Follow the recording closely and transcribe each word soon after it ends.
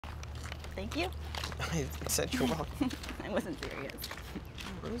Thank you. I said you're welcome. I wasn't serious.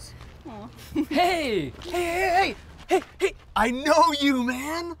 Rose? Aw. Hey! I know you,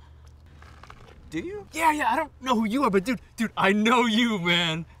 man. Do you? Yeah, I don't know who you are, but dude, I know you,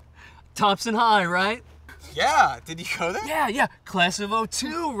 man. Thompson High, right? Yeah, did you go there? Yeah, class of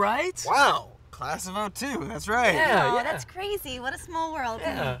 '02, right? Wow, class of '02, that's right. Yeah, Oh, that's crazy. What a small world.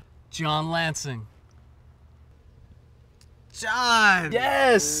 Yeah. John Lansing. John!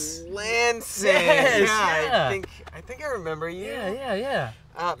 Yes! Lansing! Yes, yeah, yeah. I think I remember you. Yeah.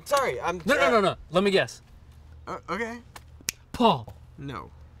 Sorry, I'm... No. Let me guess. Okay. Paul.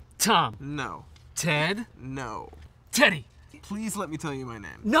 No. Tom. No. Ted. No. Teddy. Please let me tell you my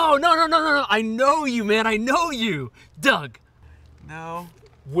name. No. I know you, man. I know you. Doug. No.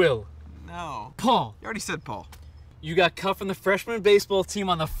 Will. No. Paul. You already said Paul. You got cut from the freshman baseball team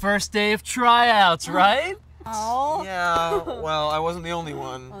on the first day of tryouts, right? Oh. Yeah, well, I wasn't the only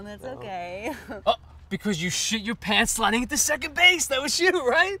one. Oh, that's okay. Oh, because you shit your pants sliding into second base. That was you,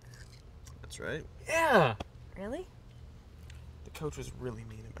 right? That's right. Yeah. Really? The coach was really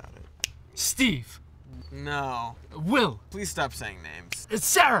mean about it. Steve. No. Will. Please stop saying names. It's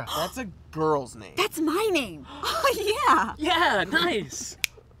Sarah. That's a girl's name. That's my name. Oh, yeah. Yeah, nice.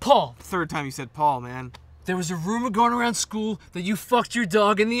 Paul. Third time you said Paul, man. There was a rumor going around school that you fucked your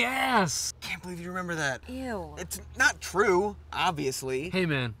dog in the ass. Can't believe you remember that. Ew. It's not true, obviously. Hey,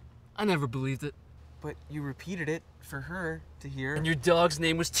 man, I never believed it. But you repeated it for her to hear. And your dog's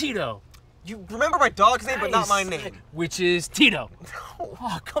name was Tito. You remember my dog's name, but not my name. Which is Tito. No.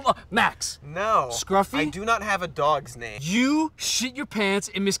 Oh, come on. Max. No. Scruffy? I do not have a dog's name. You shit your pants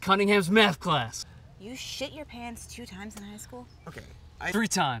in Miss Cunningham's math class. You shit your pants 2 times in high school? Okay. 3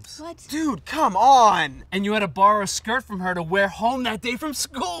 times. What? Dude, come on! And you had to borrow a skirt from her to wear home that day from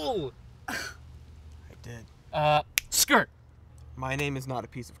school. I did. Skirt. My name is not a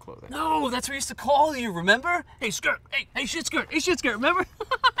piece of clothing. No, that's what we used to call you, remember? Hey, skirt. Hey, shit skirt. Hey, shit skirt, remember?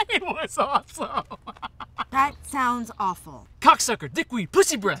 It was awesome. That sounds awful. Cocksucker, dickweed,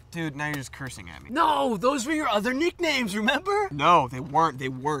 pussy breath. Dude, now you're just cursing at me. No, those were your other nicknames, remember? No, they weren't. They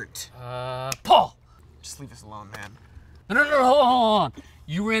weren't. Paul. Just leave us alone, man. No, hold on.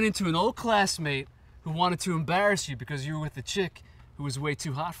 You ran into an old classmate who wanted to embarrass you because you were with a chick who was way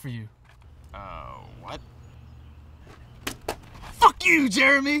too hot for you. What? Fuck you,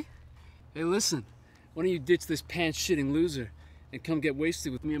 Jeremy! Hey, listen. Why don't you ditch this pants-shitting loser and come get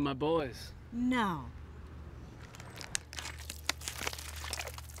wasted with me and my boys? No.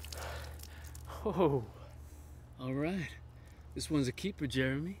 Oh. All right. This one's a keeper,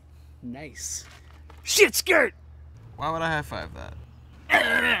 Jeremy. Nice. Shit skirt! Why would I high-five that?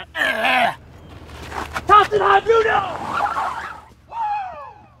 Thompson High Judo!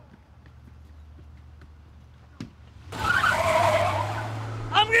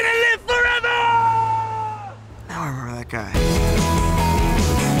 I'm gonna live forever! Now I remember that guy.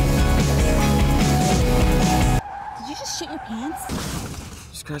 Did you just shit your pants?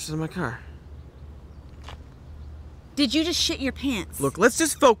 Just crashed into my car. Did you just shit your pants? Look, let's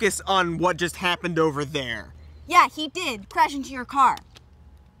just focus on what just happened over there. Yeah, he did crash into your car.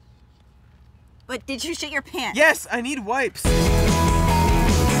 But did you shit your pants? Yes, I need wipes.